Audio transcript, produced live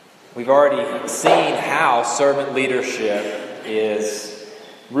We've already seen how servant leadership is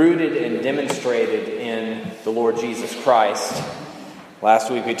rooted and demonstrated in the Lord Jesus Christ. Last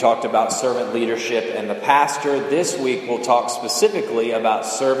week we talked about servant leadership and the pastor. This week we'll talk specifically about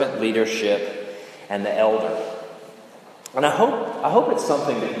servant leadership and the elder. And I hope it's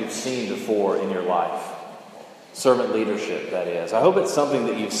something that you've seen before in your life. Servant leadership, that is. I hope it's something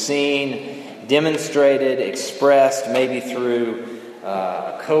that you've seen demonstrated, expressed, maybe through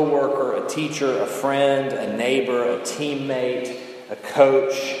a coworker, a teacher, a friend, a neighbor, a teammate, a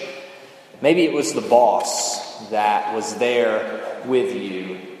coach. Maybe it was the boss that was there with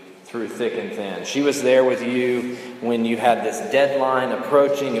you through thick and thin. She was there with you when you had this deadline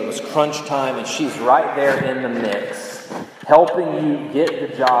approaching. It was crunch time, and she's right there in the mix, helping you get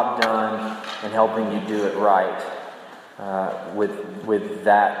the job done and helping you do it right with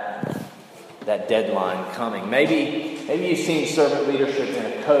that deadline coming. Maybe you've seen servant leadership in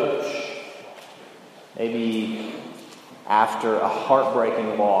a coach. Maybe after a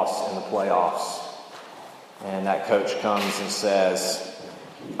heartbreaking loss in the playoffs, and that coach comes and says,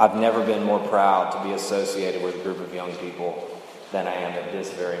 "I've never been more proud to be associated with a group of young people than I am at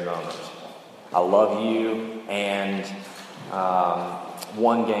this very moment. I love you, and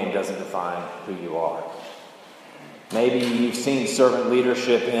one game doesn't define who you are." Maybe you've seen servant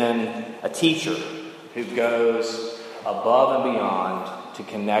leadership in a teacher who goes above and beyond to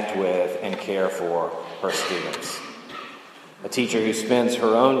connect with and care for her students. A teacher who spends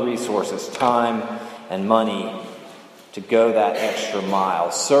her own resources, time and money, to go that extra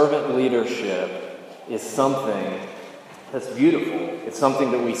mile. Servant leadership is something that's beautiful. It's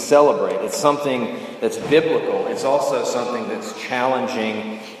something that we celebrate. It's something that's biblical. It's also something that's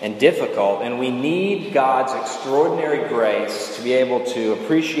challenging and difficult. And we need God's extraordinary grace to be able to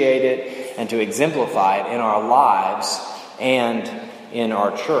appreciate it and to exemplify it in our lives and in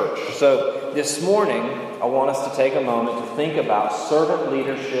our church. So this morning, I want us to take a moment to think about servant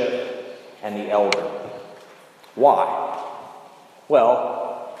leadership and the elder. Why?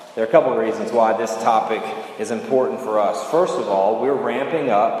 Well, there are a couple of reasons why this topic is important for us. First of all, we're ramping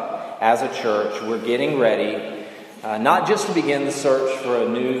up as a church. We're getting ready, not just to begin the search for a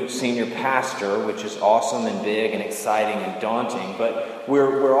new senior pastor, which is awesome and big and exciting and daunting, but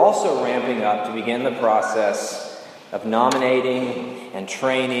we're also ramping up to begin the process of nominating and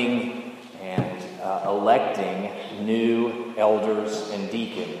training and electing new elders and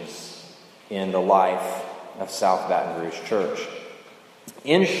deacons in the life of South Baton Rouge Church.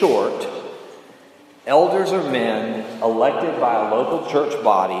 In short, elders are men elected by a local church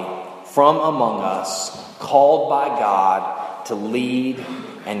body from among us, called by God to lead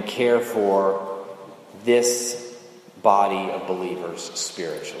and care for this body of believers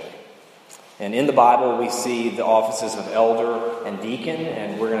spiritually. And in the Bible, we see the offices of elder and deacon,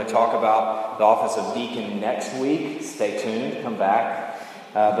 and we're going to talk about the office of deacon next week. Stay tuned, come back.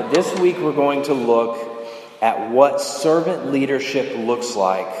 But this week, we're going to look at what servant leadership looks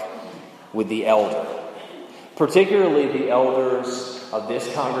like with the elder. Particularly the elders of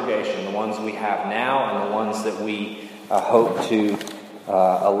this congregation, the ones we have now and the ones that we hope to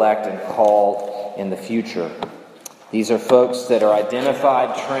elect and call in the future. These are folks that are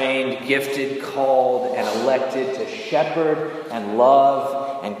identified, trained, gifted, called, and elected to shepherd and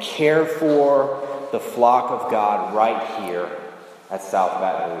love and care for the flock of God right here at South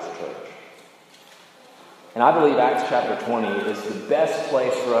Baton Rouge Church. And I believe Acts chapter 20 is the best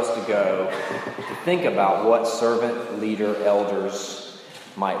place for us to go to think about what servant leader elders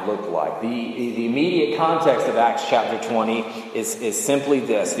might look like. The immediate context of Acts chapter 20 is simply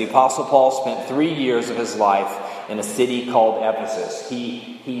this. The Apostle Paul spent 3 years of his life in a city called Ephesus.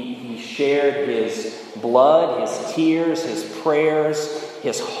 He shared his blood, his tears, his prayers,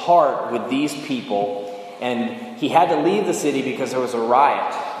 his heart with these people. And he had to leave the city because there was a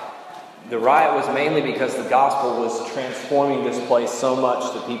riot. The riot was mainly because the gospel was transforming this place so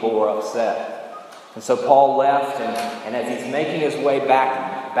much that people were upset. And so Paul left, and as he's making his way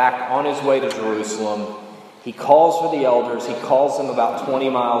back on his way to Jerusalem, he calls for the elders. He calls them about 20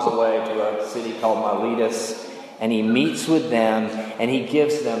 miles away to a city called Miletus, and he meets with them, and he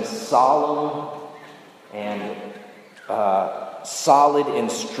gives them solemn and solid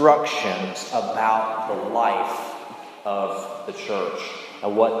instructions about the life of the church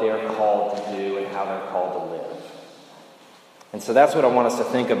and what they're called to do and how they're called to live. And so that's what I want us to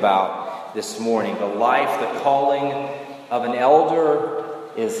think about this morning. The life, the calling of an elder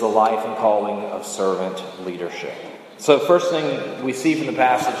is the life and calling of servant leadership. So first thing we see from the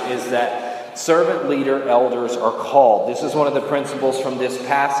passage is that servant leader elders are called. This is one of the principles from this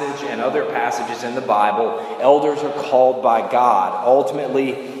passage and other passages in the Bible. Elders are called by God.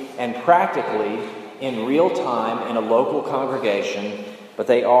 Ultimately, and practically in real time in a local congregation, but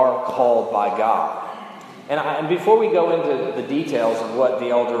they are called by God. And before we go into the details of what the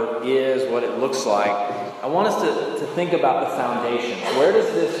elder is, what it looks like, I want us to think about the foundation. Where does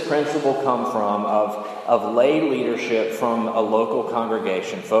this principle come from of lay leadership from a local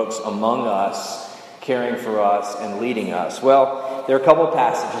congregation, folks among us, caring for us and leading us? Well, there are a couple of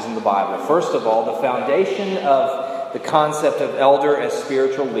passages in the Bible. First of all, the foundation of the concept of elder as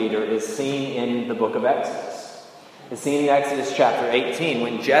spiritual leader is seen in the book of Exodus. It's seen in Exodus chapter 18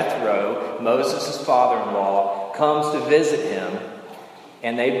 when Jethro, Moses' father-in-law, comes to visit him,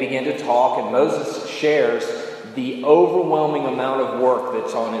 and they begin to talk, and Moses shares the overwhelming amount of work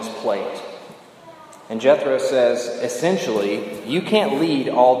that's on his plate. And Jethro says, essentially, you can't lead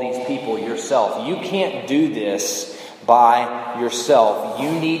all these people yourself. You can't do this by yourself.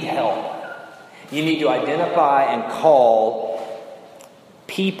 You need help. You need to identify and call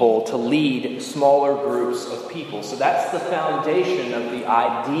people to lead smaller groups of people. So that's the foundation of the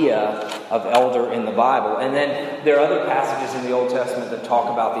idea of elder in the Bible. And then there are other passages in the Old Testament that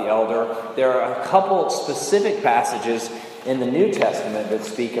talk about the elder. There are a couple specific passages in the New Testament that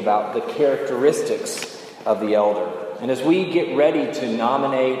speak about the characteristics of the elder. And as we get ready to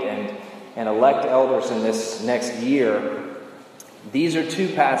nominate and elect elders in this next year, these are two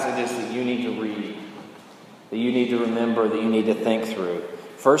passages that you need to read, that you need to remember, that you need to think through.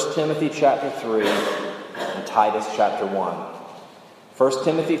 1 Timothy chapter 3 and Titus chapter 1. 1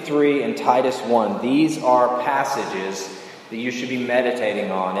 Timothy 3 and Titus 1. These are passages that you should be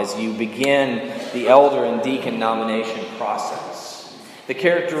meditating on as you begin the elder and deacon nomination process. The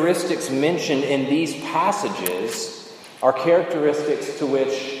characteristics mentioned in these passages are characteristics to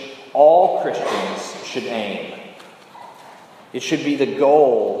which all Christians should aim. It should be the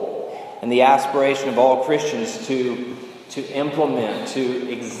goal and the aspiration of all Christians to implement,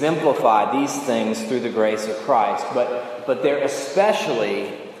 to exemplify these things through the grace of Christ. But they're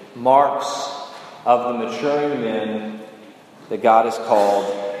especially marks of the maturing men that God has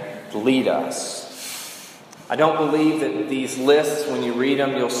called to lead us. I don't believe that these lists, when you read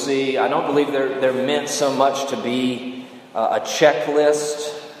them, you'll see, I don't believe they're meant so much to be a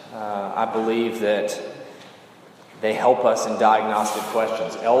checklist. I believe that they help us in diagnostic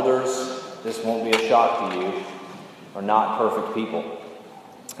questions. Elders, this won't be a shock to you, are not perfect people.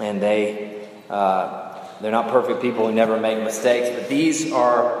 And they're not perfect people who never make mistakes. But these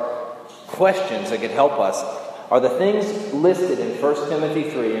are questions that could help us. Are the things listed in 1 Timothy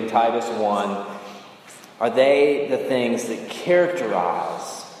 3 and Titus 1, are they the things that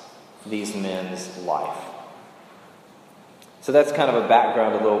characterize these men's life? So that's kind of a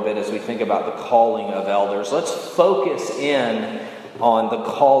background a little bit as we think about the calling of elders. Let's focus in on the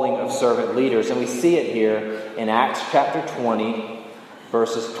calling of servant leaders. And we see it here in Acts chapter 20,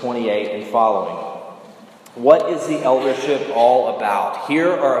 verses 28 and following. What is the eldership all about? Here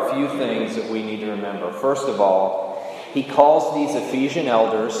are a few things that we need to remember. First of all, he calls these Ephesian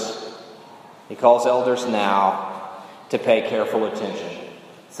elders, he calls elders now, to pay careful attention.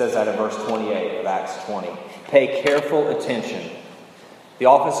 It says that in verse 28 of Acts 20. Pay careful attention. The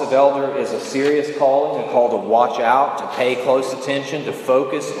office of elder is a serious calling, a call to watch out, to pay close attention, to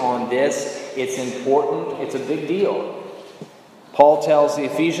focus on this. It's important. It's a big deal. Paul tells the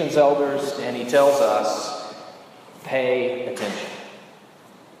Ephesians elders, and he tells us, pay attention.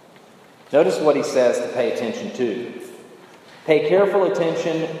 Notice what he says to pay attention to. Pay careful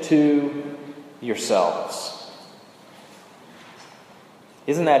attention to yourselves.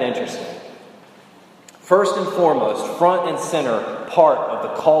 Isn't that interesting? First and foremost, front and center part of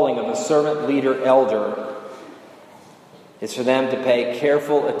the calling of a servant leader elder is for them to pay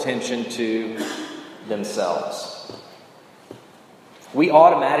careful attention to themselves. We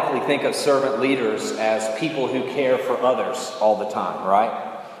automatically think of servant leaders as people who care for others all the time,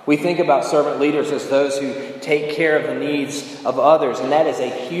 right? We think about servant leaders as those who take care of the needs of others, and that is a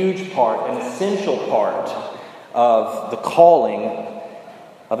huge part, an essential part of the calling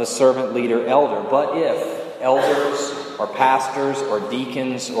of a servant leader elder. But if elders or pastors or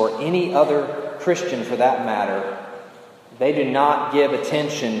deacons or any other Christian for that matter, they do not give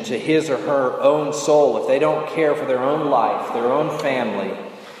attention to his or her own soul, if they don't care for their own life, their own family,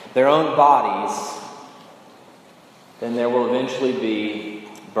 their own bodies, then there will eventually be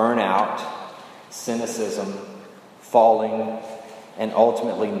burnout, cynicism, falling, and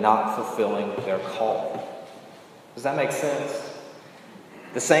ultimately not fulfilling their call. Does that make sense?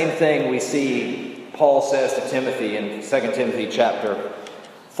 The same thing we see Paul says to Timothy in 2 Timothy chapter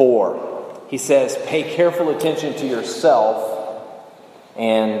 4. He says, pay careful attention to yourself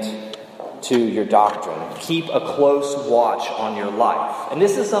and to your doctrine. Keep a close watch on your life. And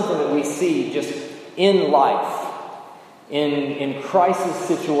this is something that we see just in life, in crisis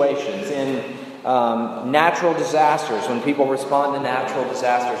situations, in natural disasters, when people respond to natural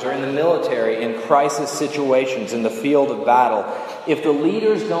disasters, or in the military, in crisis situations, in the field of battle. If the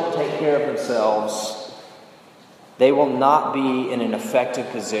leaders don't take care of themselves, they will not be in an effective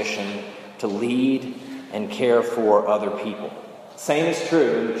position to lead and care for other people. Same is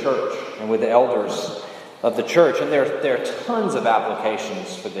true in the church and with the elders of the church. And there are tons of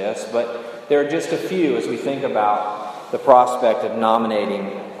applications for this, but there are just a few as we think about the prospect of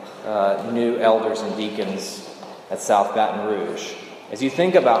nominating new elders and deacons at South Baton Rouge. As you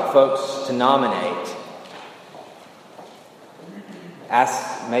think about folks to nominate,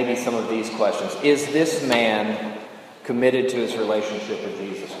 ask maybe some of these questions. Is this man committed to his relationship with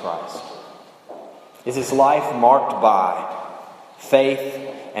Jesus Christ? Is his life marked by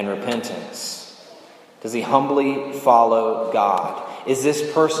faith and repentance? Does he humbly follow God? Is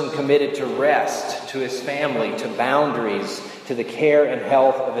this person committed to rest, to his family, to boundaries, to the care and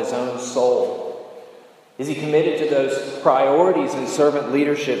health of his own soul? Is he committed to those priorities in servant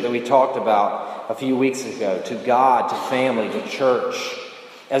leadership that we talked about a few weeks ago, to God, to family, to church?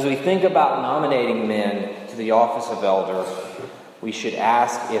 As we think about nominating men to the office of elder, we should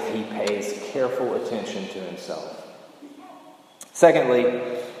ask if he pays careful attention to himself. Secondly,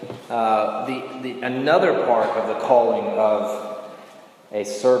 another part of the calling of a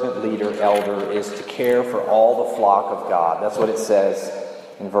servant leader elder is to care for all the flock of God. That's what it says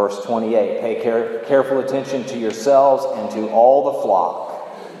in verse 28. Pay careful attention to yourselves and to all the flock.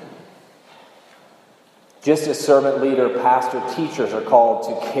 Just as servant leader, pastor, teachers are called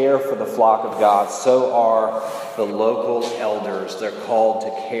to care for the flock of God, so are the local elders. They're called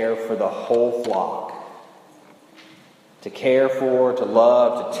to care for the whole flock. To care for, to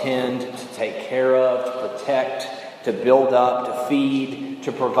love, to tend, to take care of, to protect, to build up, to feed,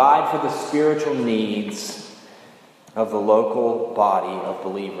 to provide for the spiritual needs of the local body of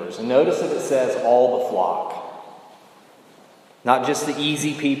believers. And notice that it says all the flock. Not just the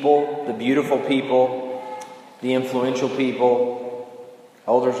easy people, the beautiful people, the influential people.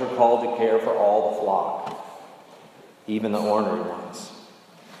 Elders are called to care for all the flock, even the ornery ones.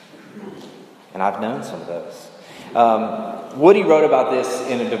 And I've known some of those. Woody wrote about this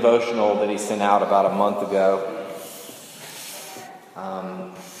in a devotional that he sent out about a month ago.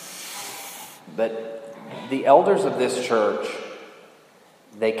 But the elders of this church,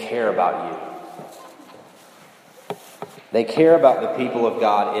 they care about you. They care about the people of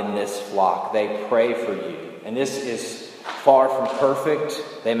God in this flock. They pray for you. And this is far from perfect.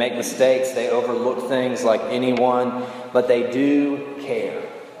 They make mistakes. They overlook things like anyone. But they do care.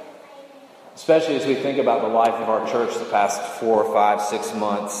 Especially as we think about the life of our church the past 4 or 5, 6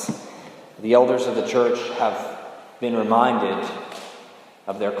 months. The elders of the church have been reminded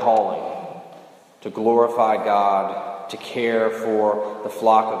of their calling to glorify God, to care for the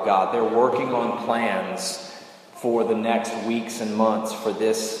flock of God. They're working on plans for the next weeks and months for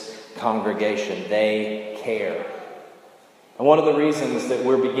this congregation. They care. And one of the reasons that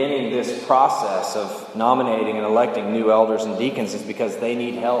we're beginning this process of nominating and electing new elders and deacons is because they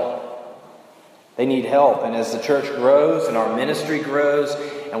need help. They need help. And as the church grows and our ministry grows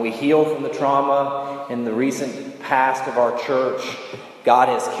and we heal from the trauma in the recent past of our church, God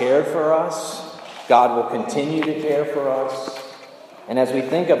has cared for us. God will continue to care for us. And as we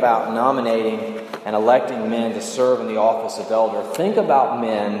think about nominating and electing men to serve in the office of elder, think about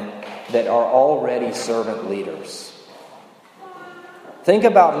men that are already servant leaders. Think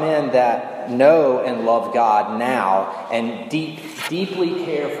about men that know and love God now and deeply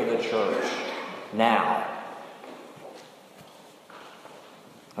care for the church now.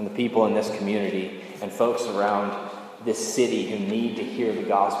 And the people in this community and folks around this city who need to hear the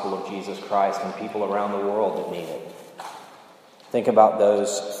gospel of Jesus Christ, and people around the world that need it. Think about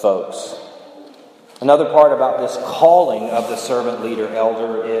those folks. Another part about this calling of the servant leader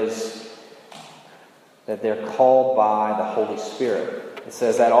elder is that they're called by the Holy Spirit. It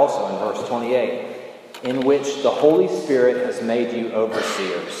says that also in verse 28, in which the Holy Spirit has made you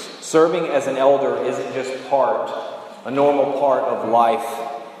overseers. Serving as an elder isn't just a normal part of life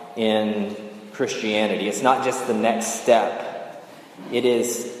in Christianity. It's not just the next step. It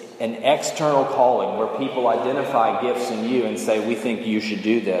is an external calling where people identify gifts in you and say, we think you should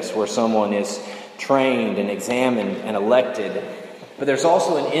do this, where someone is trained and examined and elected. But there's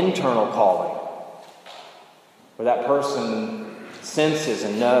also an internal calling where that person senses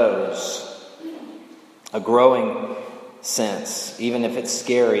and knows a growing sense, even if it's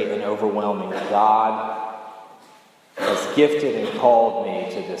scary and overwhelming, that God has gifted and called me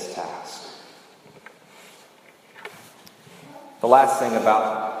to this task. The last thing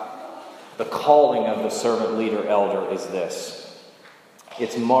about the calling of the servant leader elder is this.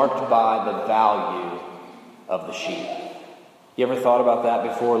 It's marked by the value of the sheep. You ever thought about that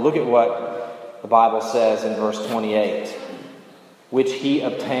before? Look at what the Bible says in verse 28. Which he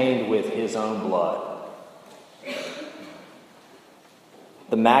obtained with his own blood.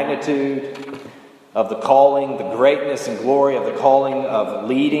 The magnitude of the calling, the greatness and glory of the calling of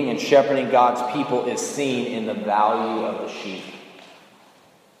leading and shepherding God's people is seen in the value of the sheep.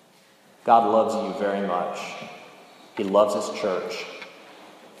 God loves you very much. He loves his church.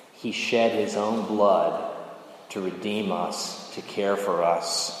 He shed his own blood to redeem us, to care for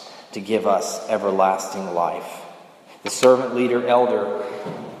us, to give us everlasting life. The servant leader elder,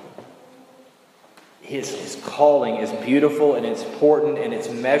 his calling is beautiful and it's important, and it's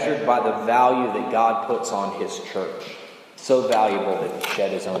measured by the value that God puts on his church. So valuable that he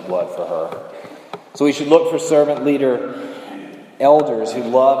shed his own blood for her. So we should look for servant leader elders who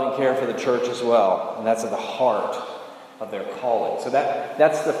love and care for the church as well. And that's at the heart of their calling. So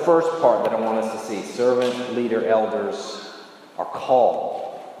that's the first part that I want us to see. Servant leader elders are called.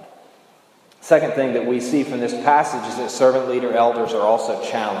 Second thing that we see from this passage is that servant leader elders are also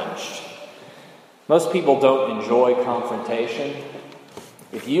challenged. Most people don't enjoy confrontation.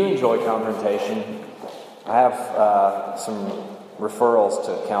 If you enjoy confrontation, I have some referrals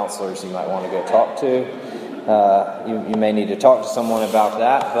to counselors you might want to go talk to. You may need to talk to someone about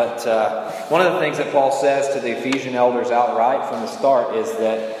that. But one of the things that Paul says to the Ephesian elders outright from the start is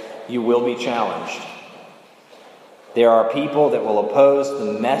that you will be challenged. There are people that will oppose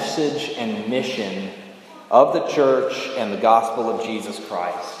the message and mission of the church and the gospel of Jesus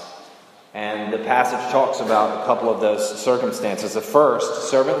Christ. And the passage talks about a couple of those circumstances. The first,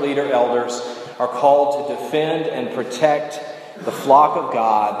 servant leader elders are called to defend and protect the flock of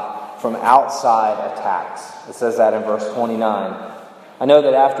God from outside attacks. It says that in verse 29. I know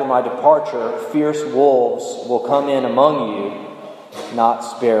that after my departure, fierce wolves will come in among you, not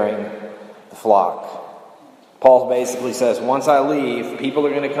sparing the flock. Paul basically says, once I leave, people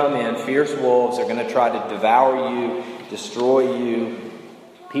are going to come in, fierce wolves are going to try to devour you, destroy you.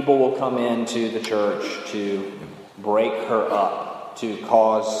 People will come into the church to break her up, to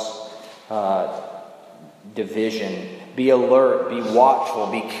cause division. Be alert, be watchful,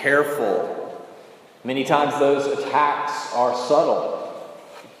 be careful. Many times those attacks are subtle.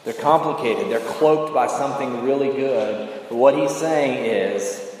 They're complicated. They're cloaked by something really good. But what he's saying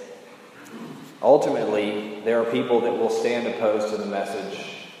is, ultimately, there are people that will stand opposed to the message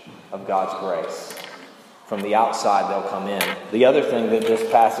of God's grace. From the outside, they'll come in. The other thing that this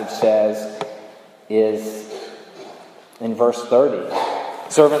passage says is in verse 30.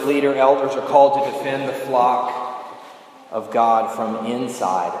 Servant leader elders are called to defend the flock of God from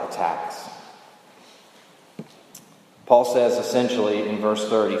inside attacks. Paul says essentially in verse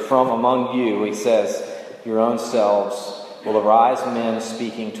 30, from among you, he says, your own selves will arise men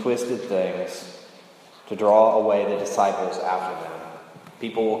speaking twisted things to draw away the disciples after them.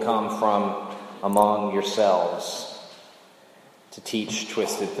 People will come from among yourselves to teach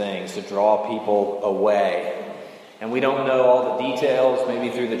twisted things, to draw people away. And we don't know all the details, maybe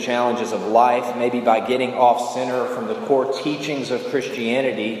through the challenges of life, maybe by getting off center from the core teachings of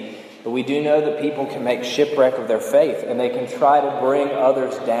Christianity, but we do know that people can make shipwreck of their faith, and they can try to bring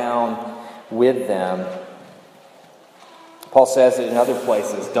others down with them. Paul says it in other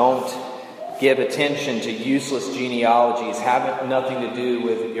places, don't give attention to useless genealogies, have nothing to do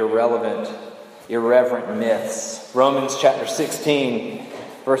with irreverent myths. Romans chapter 16,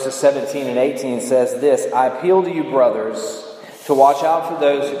 verses 17 and 18 says this, I appeal to you, brothers, to watch out for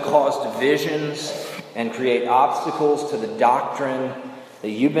those who cause divisions and create obstacles to the doctrine that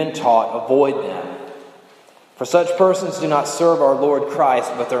you've been taught. Avoid them. For such persons do not serve our Lord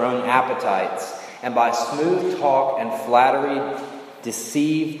Christ, but their own appetites, and by smooth talk and flattery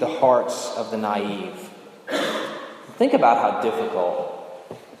deceive the hearts of the naive. Think about how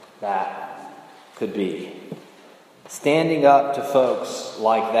difficult that could be. Standing up to folks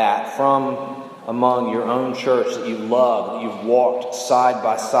like that from among your own church that you love, that you've walked side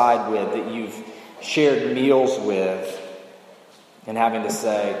by side with, that you've shared meals with, and having to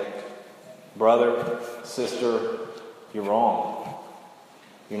say, brother, sister, you're wrong.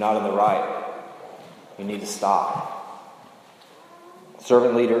 You're not in the right. You need to stop.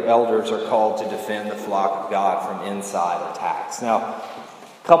 Servant leader elders are called to defend the flock of God from inside attacks. Now, a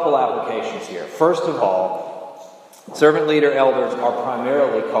couple applications here. First of all, servant leader elders are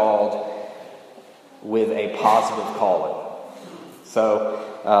primarily called with a positive calling. So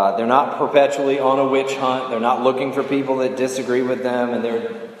they're not perpetually on a witch hunt. They're not looking for people that disagree with them and their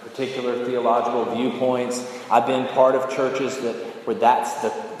particular theological viewpoints. I've been part of churches where that's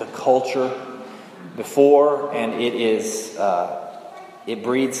the culture before, and it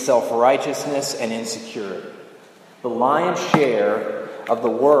breeds self-righteousness and insecurity. The lion's share of the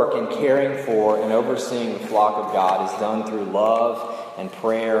work in caring for and overseeing the flock of God is done through love and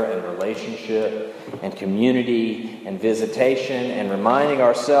prayer and relationship and community and visitation and reminding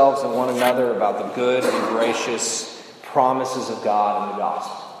ourselves and one another about the good and gracious promises of God in the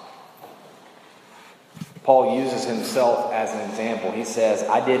gospel. Paul uses himself as an example. He says,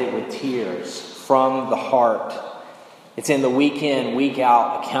 I did it with tears from the heart. It's in the week in, week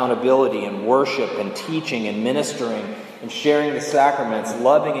out accountability and worship and teaching and ministering and sharing the sacraments,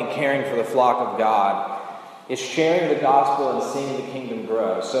 loving and caring for the flock of God. It's sharing the gospel and seeing the kingdom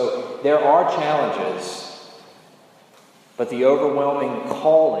grow. So there are challenges, but the overwhelming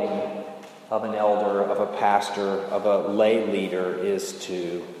calling of an elder, of a pastor, of a lay leader is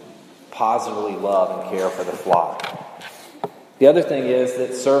to positively love and care for the flock. The other thing is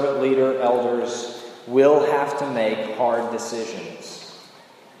that servant leader elders will have to make hard decisions.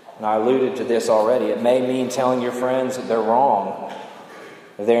 And I alluded to this already. It may mean telling your friends that they're wrong.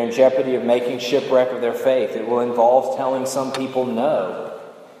 If they're in jeopardy of making shipwreck of their faith, it will involve telling some people, no,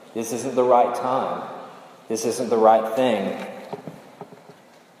 this isn't the right time. This isn't the right thing.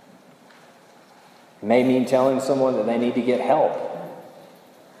 It may mean telling someone that they need to get help.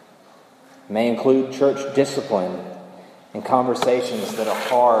 It may include church discipline and conversations that are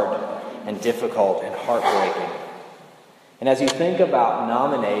hard and difficult and heartbreaking. And as you think about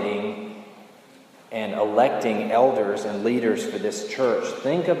nominating and electing elders and leaders for this church,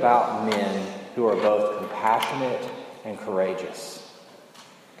 think about men who are both compassionate and courageous,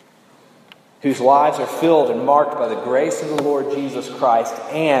 whose lives are filled and marked by the grace of the Lord Jesus Christ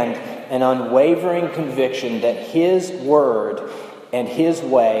and an unwavering conviction that His word and His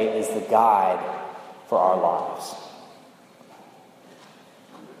way is the guide for our lives.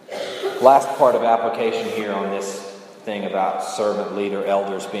 Last part of application here on this thing about servant leader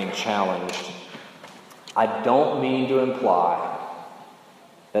elders being challenged. I don't mean to imply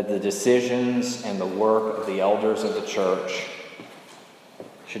that the decisions and the work of the elders of the church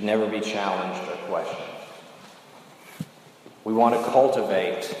should never be challenged or questioned. We want to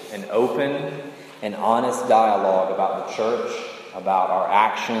cultivate an open and honest dialogue about the church, about our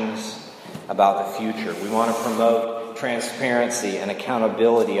actions, about the future. We want to promote transparency and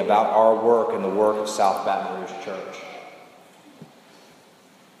accountability about our work and the work of South Baton Rouge Church.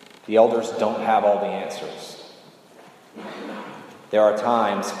 The elders don't have all the answers. There are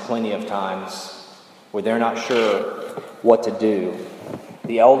times, plenty of times, where they're not sure what to do.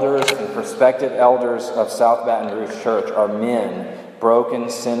 The elders and prospective elders of South Baton Rouge Church are men, broken,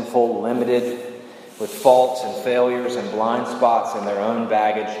 sinful, limited, with faults and failures and blind spots in their own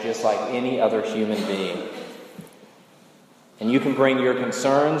baggage, just like any other human being. And you can bring your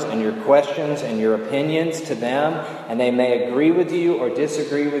concerns and your questions and your opinions to them, and they may agree with you or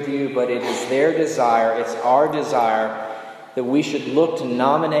disagree with you, but it is their desire, it's our desire, that we should look to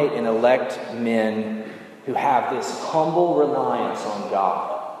nominate and elect men who have this humble reliance on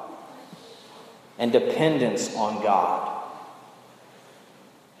God and dependence on God.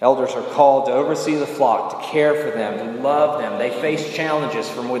 Elders are called to oversee the flock, to care for them, to love them. They face challenges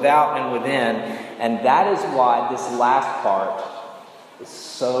from without and within. And that is why this last part is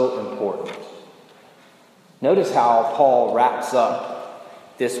so important. Notice how Paul wraps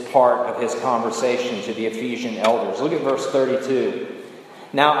up this part of his conversation to the Ephesian elders. Look at verse 32.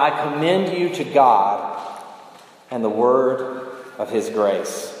 Now I commend you to God and the word of His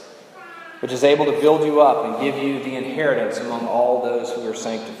grace, which is able to build you up and give you the inheritance among all those who are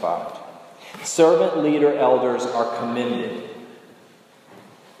sanctified. Servant leader elders are commended.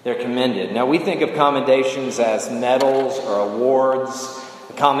 They're commended. Now we think of commendations as medals or awards,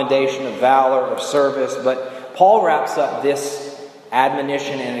 a commendation of valor or service, but Paul wraps up this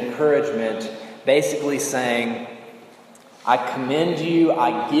admonition and encouragement basically saying, I commend you,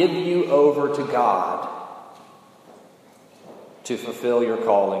 I give you over to God to fulfill your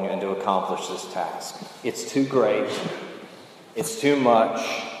calling and to accomplish this task. It's too great. It's too much.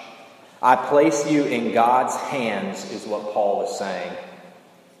 I place you in God's hands, is what Paul is saying.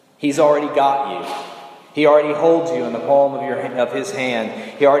 He's already got you. He already holds you in the palm of His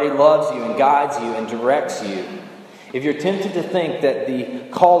hand. He already loves you and guides you and directs you. If you're tempted to think that the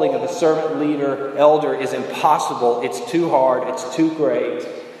calling of a servant leader, elder is impossible, it's too hard, it's too great,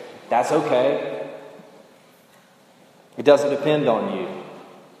 that's okay. It doesn't depend on you.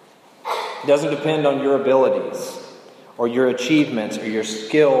 It doesn't depend on your abilities or your achievements or your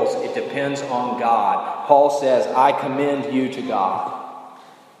skills. It depends on God. Paul says, I commend you to God.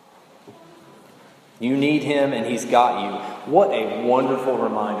 You need him and he's got you. What a wonderful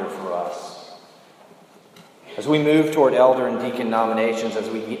reminder for us. As we move toward elder and deacon nominations, as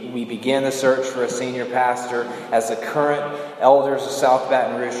we begin the search for a senior pastor, as the current elders of South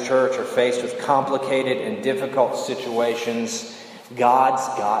Baton Rouge Church are faced with complicated and difficult situations, God's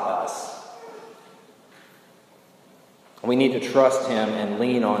got us. We need to trust him and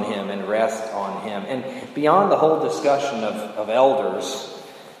lean on him and rest on him. And beyond the whole discussion of elders,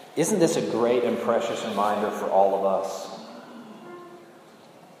 isn't this a great and precious reminder for all of us?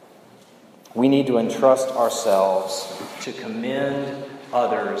 We need to entrust ourselves to commend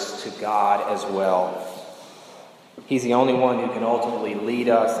others to God as well. He's the only one who can ultimately lead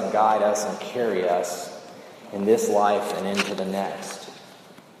us and guide us and carry us in this life and into the next.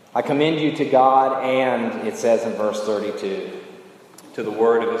 I commend you to God and, it says in verse 32, to the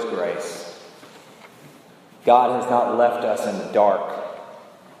word of his grace. God has not left us in the dark.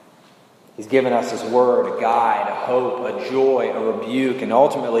 He's given us his word, a guide, a hope, a joy, a rebuke, and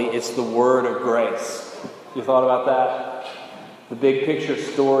ultimately it's the word of grace. You thought about that? The big picture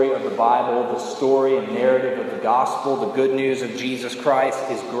story of the Bible, the story and narrative of the gospel, the good news of Jesus Christ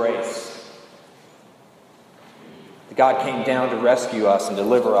is grace. God came down to rescue us and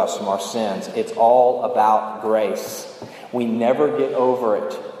deliver us from our sins. It's all about grace. We never get over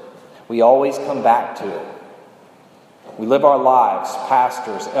it. We always come back to it. We live our lives,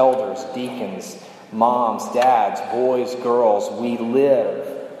 pastors, elders, deacons, moms, dads, boys, girls. We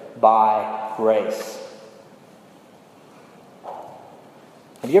live by grace.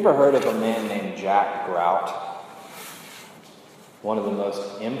 Have you ever heard of a man named Jack Grout? One of the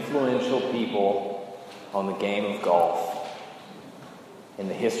most influential people on the game of golf in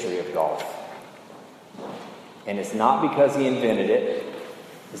the history of golf. And it's not because he invented it.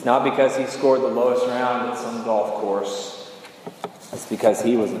 It's not because he scored the lowest round at some golf course. It's because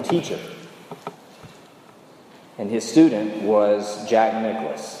he was a teacher. And his student was Jack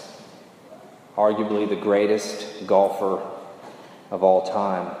Nicklaus, arguably the greatest golfer of all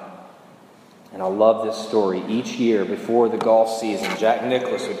time. And I love this story. Each year before the golf season, Jack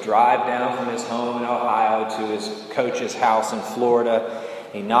Nicklaus would drive down from his home in Ohio to his coach's house in Florida.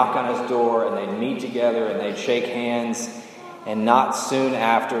 He'd knock on his door and they'd meet together and they'd shake hands. And not soon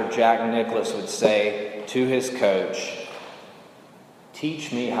after, Jack Nicklaus would say to his coach,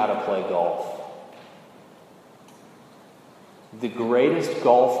 "Teach me how to play golf." The greatest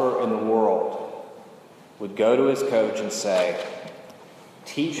golfer in the world would go to his coach and say,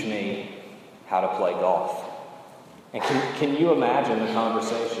 "Teach me how to play golf." And can you imagine the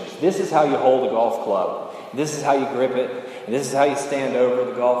conversations? This is how you hold a golf club. This is how you grip it. And this is how you stand over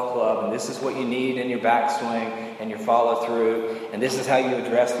the golf club. And this is what you need in your backswing and your follow through. And this is how you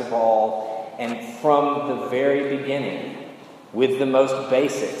address the ball. And from the very beginning, with the most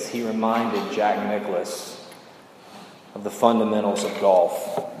basics, he reminded Jack Nicklaus of the fundamentals of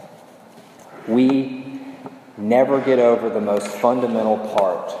golf. We never get over the most fundamental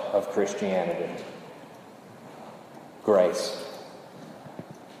part of Christianity: grace.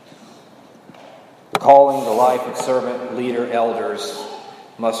 The calling to life of servant, leader, elders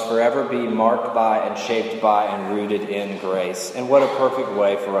must forever be marked by and shaped by and rooted in grace. And what a perfect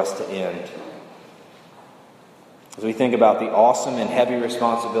way for us to end. As we think about the awesome and heavy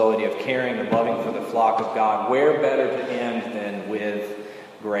responsibility of caring and loving for the flock of God, where better to end than with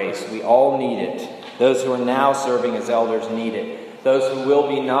grace? We all need it. Those who are now serving as elders need it. Those who will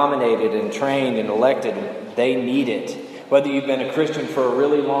be nominated and trained and elected, they need it. Whether you've been a Christian for a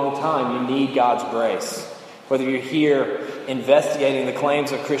really long time, you need God's grace. Whether you're here investigating the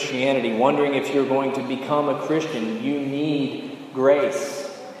claims of Christianity, wondering if you're going to become a Christian, you need grace.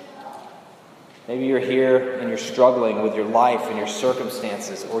 Maybe you're here and you're struggling with your life and your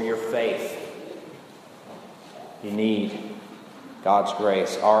circumstances or your faith. You need God's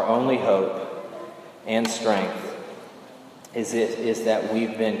grace. Our only hope and strength is that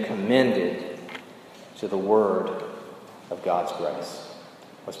we've been commended to the word of God's grace.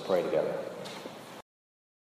 Let's pray together.